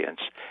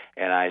audience.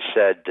 And I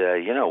said,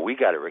 we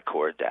got to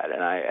record that.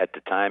 And I, at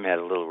the time, had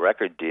a little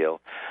record deal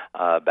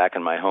back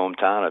in my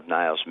hometown of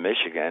Niles,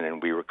 Michigan,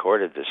 and we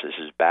recorded this. This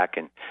is back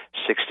in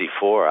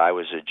 '64. I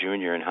was a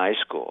junior in high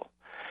school.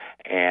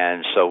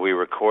 And so we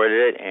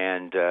recorded it,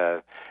 and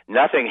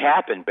nothing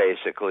happened,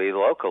 basically,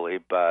 locally,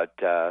 but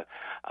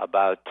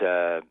about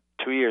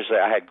 2 years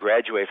later, I had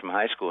graduated from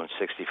high school in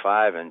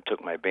 '65 and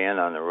took my band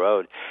on the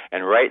road.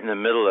 And right in the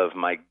middle of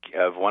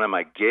one of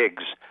my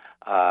gigs,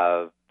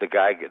 the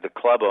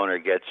club owner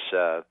gets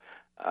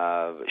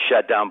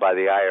shut down by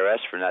the IRS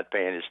for not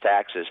paying his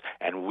taxes,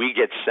 and we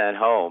get sent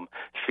home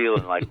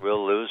feeling like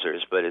real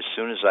losers. But as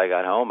soon as I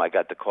got home, I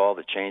got the call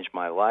that changed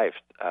my life.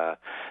 A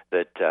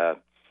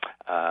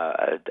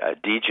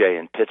DJ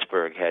in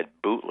Pittsburgh had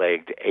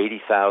bootlegged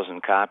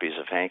 80,000 copies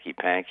of Hanky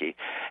Panky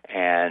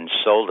and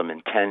sold them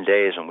in 10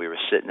 days, and we were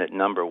sitting at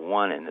number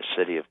one in the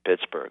city of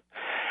Pittsburgh.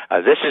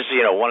 This is,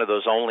 one of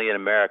those only in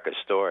America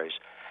stories.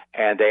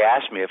 And they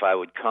asked me if I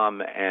would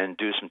come and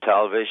do some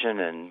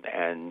television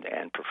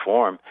and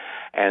perform.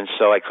 And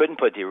so I couldn't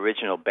put the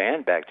original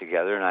band back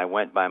together, and I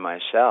went by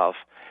myself.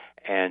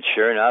 And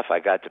sure enough, I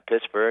got to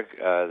Pittsburgh.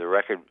 The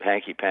record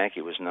Hanky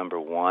Panky was number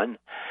one.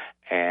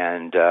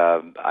 And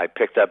I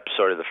picked up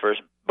sort of the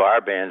first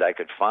bar band I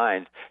could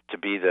find to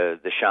be the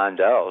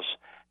Shondells.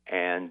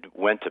 and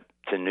went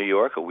to New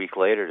York a week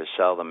later to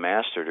sell the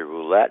master to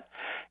Roulette,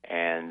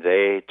 and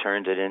they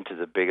turned it into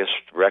the biggest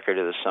record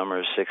of the summer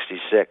of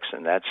 '66,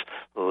 and that's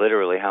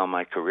literally how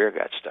my career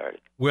got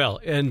started. Well,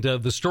 and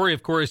the story,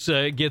 of course,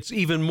 gets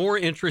even more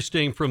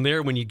interesting from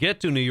there. When you get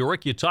to New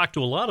York, you talk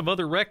to a lot of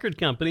other record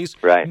companies.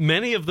 Right.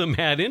 Many of them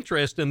had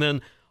interest, and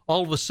then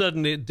all of a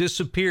sudden it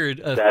disappeared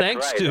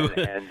thanks right.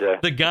 to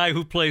the guy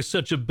who plays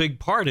such a big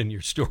part in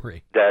your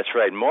story. That's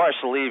right. Morris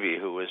Levy,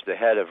 who was the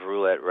head of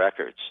Roulette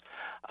Records,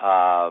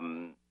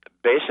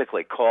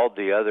 basically called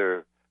the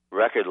other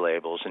record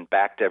labels and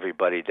backed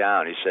everybody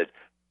down. He said,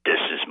 "This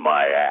is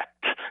my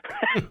act."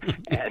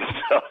 And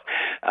so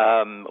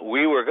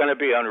we were going to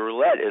be on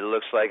Roulette. It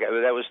looks like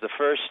that was the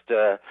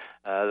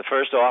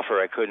first offer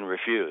I couldn't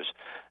refuse.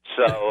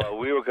 So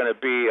we were going to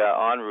be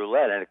on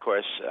Roulette, and of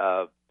course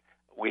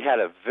we had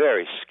a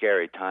very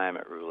scary time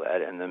at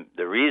Roulette. And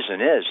the reason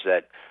is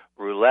that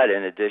Roulette,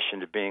 in addition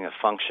to being a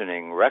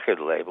functioning record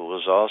label,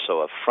 was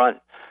also a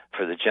front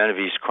for the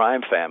Genovese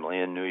crime family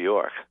in New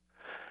York.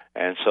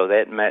 And so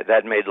that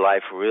made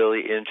life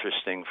really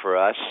interesting for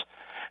us.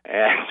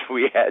 And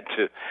we had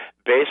to,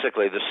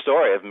 basically, the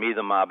story of Me,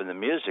 the Mob, and the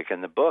Music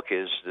in the book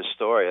is the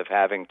story of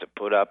having to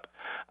put up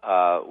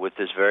with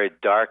this very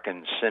dark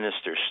and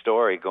sinister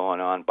story going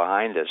on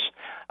behind us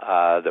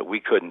that we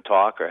couldn't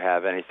talk or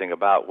have anything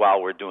about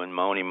while we're doing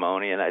Mony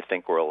Mony and I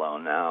Think We're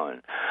Alone Now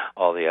and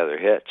all the other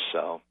hits.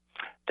 So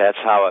that's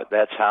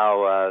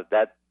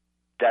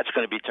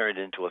going to be turned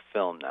into a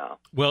film now.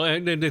 Well,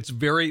 and it's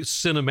very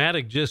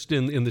cinematic just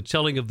in the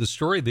telling of the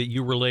story that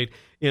you relate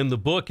in the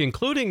book,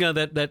 including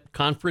that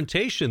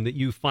confrontation that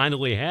you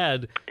finally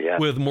had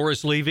with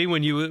Morris Levy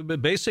when you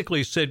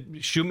basically said,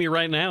 "Shoot me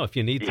right now if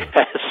you need to."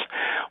 Yes.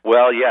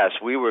 Well, yes,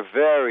 we were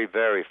very,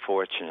 very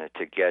fortunate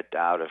to get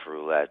out of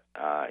Roulette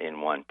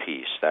in one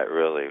piece. That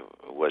really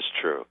was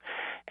true.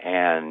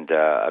 And,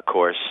 of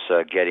course,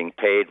 getting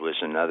paid was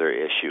another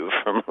issue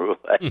from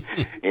Roulette.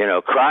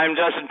 Crime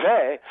doesn't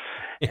pay.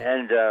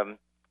 And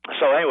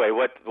so anyway,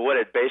 what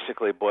it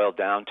basically boiled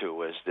down to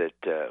was that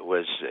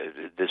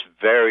this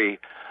very,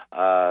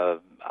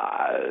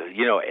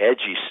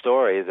 edgy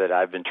story that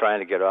I've been trying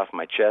to get off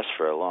my chest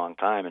for a long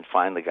time and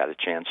finally got a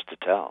chance to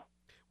tell.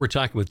 We're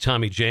talking with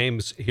Tommy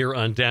James here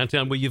on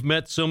Downtown. Well, you've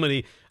met so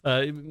many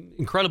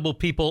incredible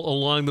people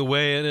along the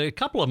way, and a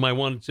couple of them I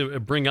wanted to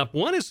bring up.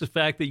 One is the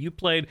fact that you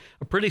played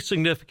a pretty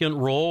significant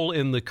role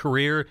in the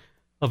career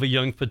of a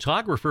young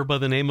photographer by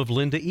the name of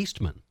Linda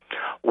Eastman.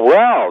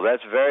 Well,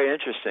 that's very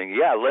interesting.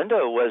 Yeah,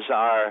 Linda was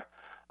our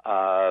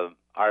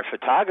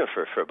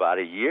photographer for about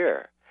a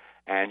year,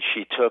 and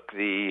she took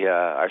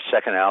our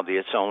second album, the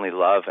It's Only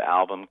Love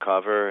album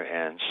cover,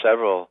 and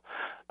several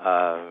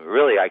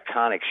really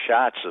iconic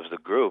shots of the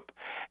group,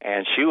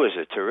 and she was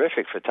a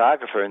terrific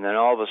photographer. And then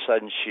all of a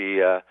sudden she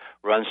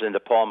runs into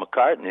Paul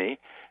McCartney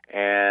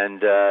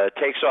and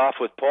takes off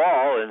with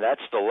Paul, and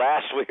that's the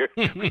last we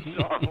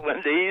saw of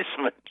Linda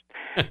Eastman.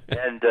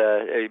 And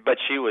but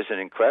she was an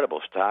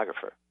incredible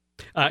photographer.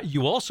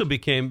 You also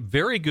became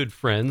very good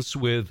friends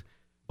with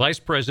Vice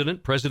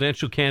President,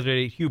 presidential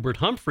candidate Hubert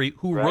Humphrey,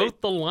 who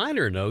wrote the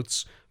liner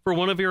notes for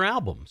one of your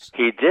albums.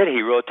 He did.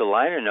 He wrote the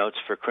liner notes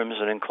for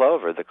Crimson and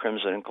Clover, the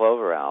Crimson and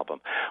Clover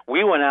album.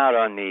 We went out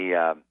on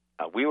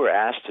we were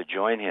asked to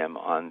join him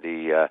on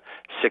the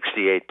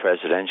 68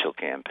 presidential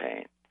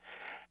campaign.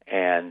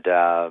 And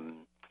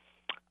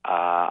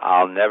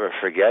I'll never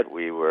forget,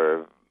 we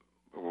were,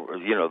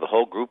 the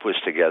whole group was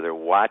together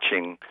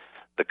watching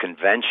the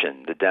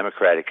convention, the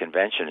Democratic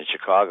convention in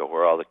Chicago,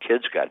 where all the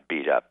kids got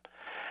beat up.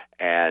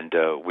 And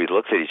we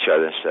looked at each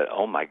other and said,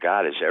 "Oh, my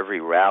God, is every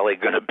rally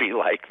going to be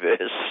like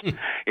this?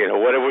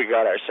 What have we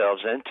got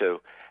ourselves into?"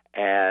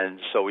 And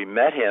so we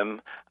met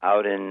him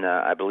out in,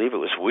 I believe it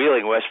was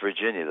Wheeling, West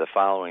Virginia, the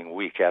following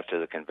week after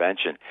the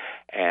convention.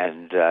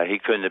 And he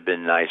couldn't have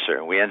been nicer.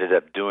 And we ended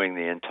up doing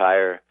the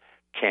entire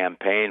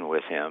campaign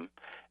with him.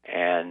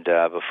 And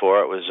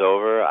before it was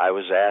over, I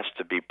was asked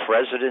to be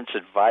president's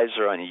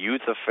advisor on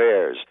youth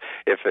affairs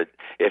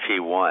if he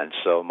won.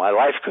 So my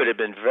life could have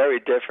been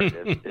very different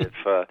if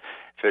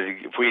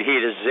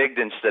he'd have zigged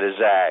instead of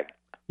zagged.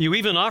 You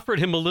even offered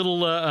him a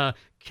little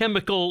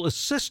chemical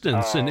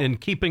assistance in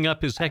keeping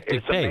up his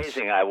hectic pace. It's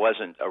amazing I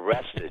wasn't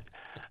arrested.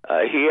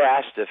 He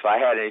asked if I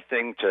had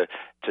anything to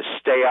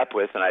stay up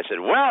with, and I said,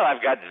 "Well,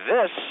 I've got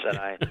this," and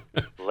I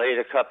laid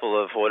a couple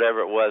of whatever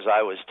it was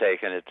I was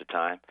taking at the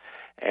time.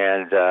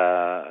 And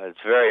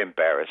it's very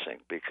embarrassing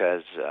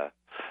because,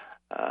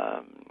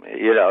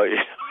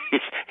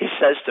 he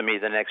says to me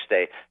the next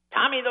day,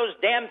 "Tommy, those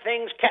damn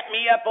things kept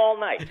me up all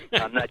night."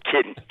 I'm not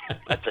kidding.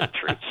 That's a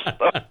true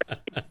story.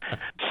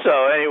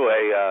 So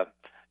anyway,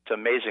 it's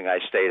amazing I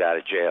stayed out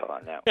of jail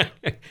on that one.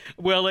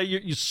 Well,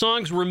 your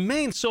songs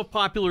remain so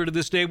popular to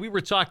this day. We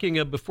were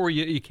talking before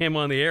you came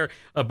on the air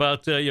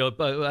about,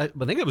 I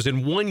think it was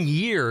in 1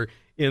 year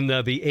in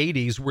the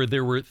 80s where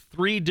there were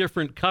 3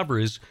 different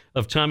covers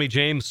of Tommy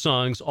James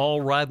songs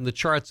all riding the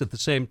charts at the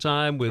same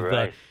time. With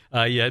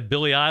you had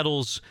Billy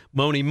Idol's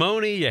Mony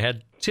Mony, you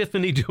had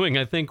Tiffany doing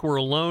I Think We're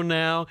Alone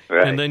Now,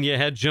 and then you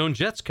had Joan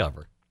Jett's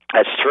cover.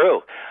 That's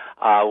true.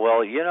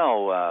 Well,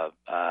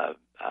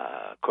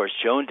 of course,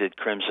 Joan did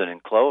Crimson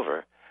and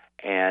Clover,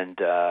 and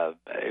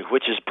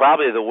which is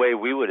probably the way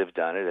we would have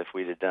done it if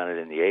we'd have done it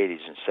in the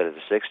 80s instead of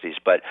the 60s.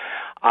 But,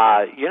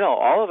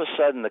 all of a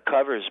sudden the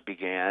covers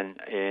began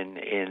in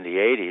the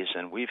 80s,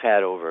 and we've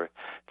had over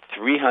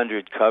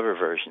 300 cover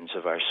versions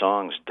of our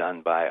songs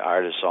done by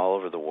artists all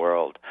over the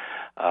world,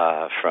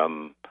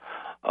 from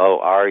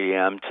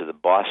REM to the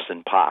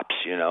Boston Pops,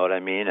 you know what I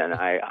mean? And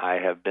I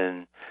have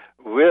been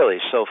really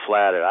so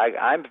flattered.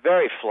 I'm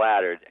very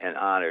flattered and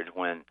honored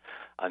when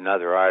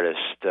another artist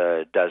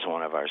does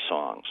one of our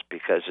songs,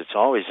 because it's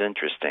always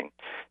interesting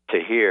to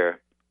hear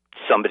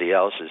somebody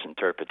else's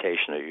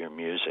interpretation of your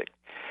music.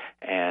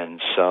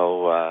 And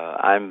so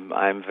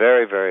I'm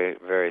very, very,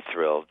 very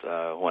thrilled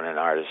when an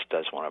artist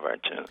does one of our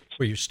tunes.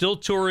 Well, you're still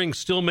touring,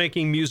 still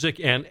making music,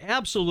 and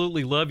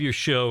absolutely love your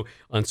show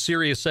on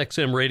Sirius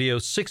XM Radio,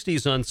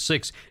 60s on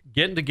 6,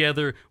 getting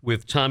together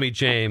with Tommy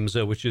James,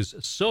 which is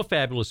so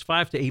fabulous,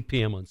 5 to 8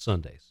 p.m. on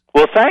Sundays.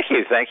 Well, thank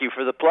you. Thank you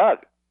for the plug.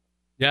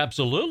 Yeah,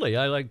 absolutely.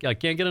 I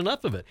can't get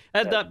enough of it.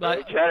 That's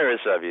very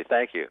generous of you.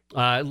 Thank you.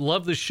 I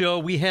love the show.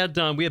 We had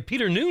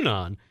Peter Noon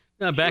on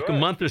back a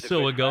month or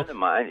so ago. Friend of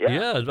mine,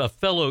 yeah, a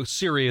fellow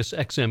Sirius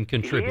XM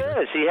contributor.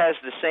 He is. He has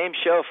the same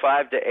show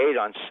 5 to 8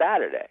 on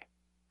Saturday.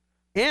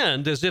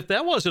 And as if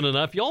that wasn't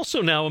enough, you're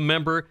also now a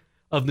member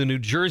of the New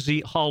Jersey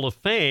Hall of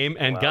Fame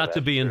and got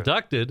to be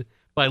inducted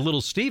by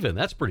Little Steven.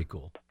 That's pretty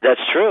cool. That's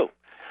true.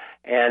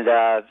 And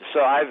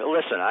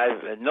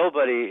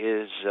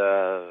nobody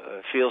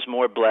feels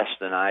more blessed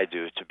than I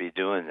do to be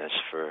doing this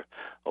for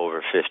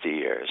over 50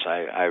 years.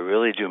 I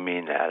really do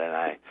mean that, and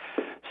I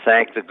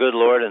thank the good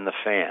Lord and the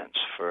fans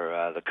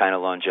for the kind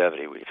of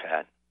longevity we've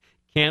had.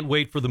 Can't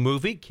wait for the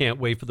movie, can't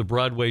wait for the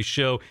Broadway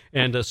show,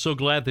 and so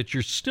glad that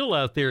you're still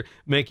out there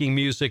making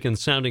music and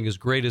sounding as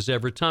great as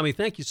ever. Tommy,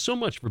 thank you so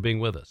much for being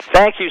with us.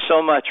 Thank you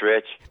so much,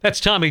 Rich. That's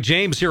Tommy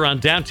James here on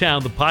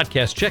Downtown, the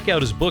podcast. Check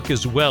out his book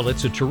as well.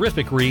 It's a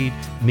terrific read,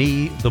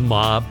 Me, the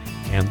Mob,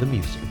 and the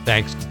Music.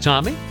 Thanks to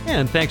Tommy,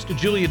 and thanks to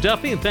Julia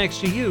Duffy, and thanks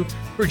to you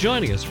for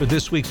joining us for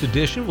this week's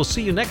edition. We'll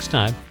see you next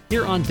time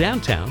here on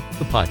Downtown,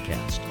 the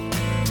podcast.